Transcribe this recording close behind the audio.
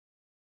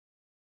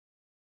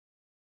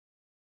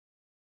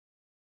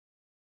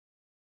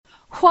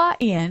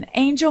Hua-Ian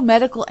Angel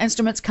Medical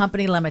Instruments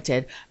Company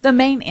Limited, the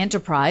main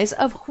enterprise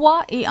of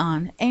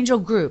Hua-Ian Angel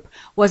Group,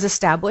 was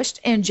established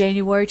in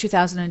January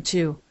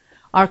 2002.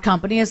 Our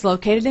company is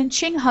located in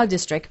Qinghai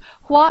District,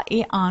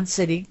 Hua-Ian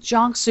City,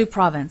 Jiangsu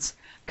Province,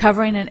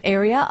 covering an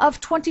area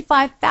of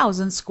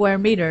 25,000 square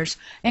meters,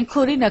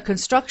 including a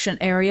construction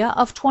area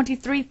of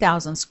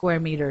 23,000 square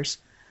meters.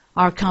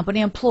 Our company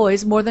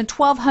employs more than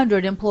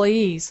 1,200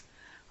 employees.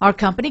 Our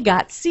company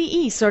got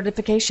CE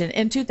certification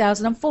in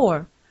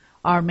 2004.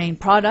 Our main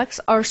products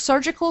are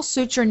surgical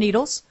suture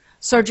needles,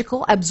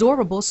 surgical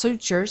absorbable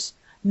sutures,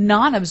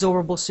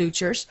 non-absorbable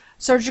sutures,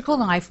 surgical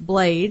knife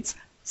blades,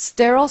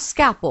 sterile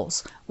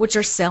scalpels, which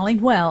are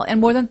selling well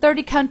in more than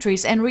 30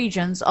 countries and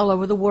regions all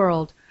over the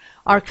world.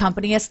 Our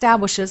company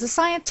establishes a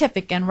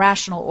scientific and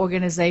rational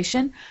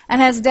organization and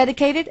has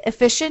dedicated,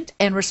 efficient,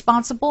 and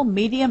responsible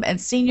medium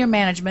and senior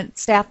management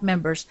staff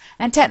members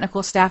and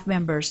technical staff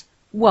members.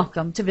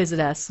 Welcome to visit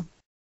us.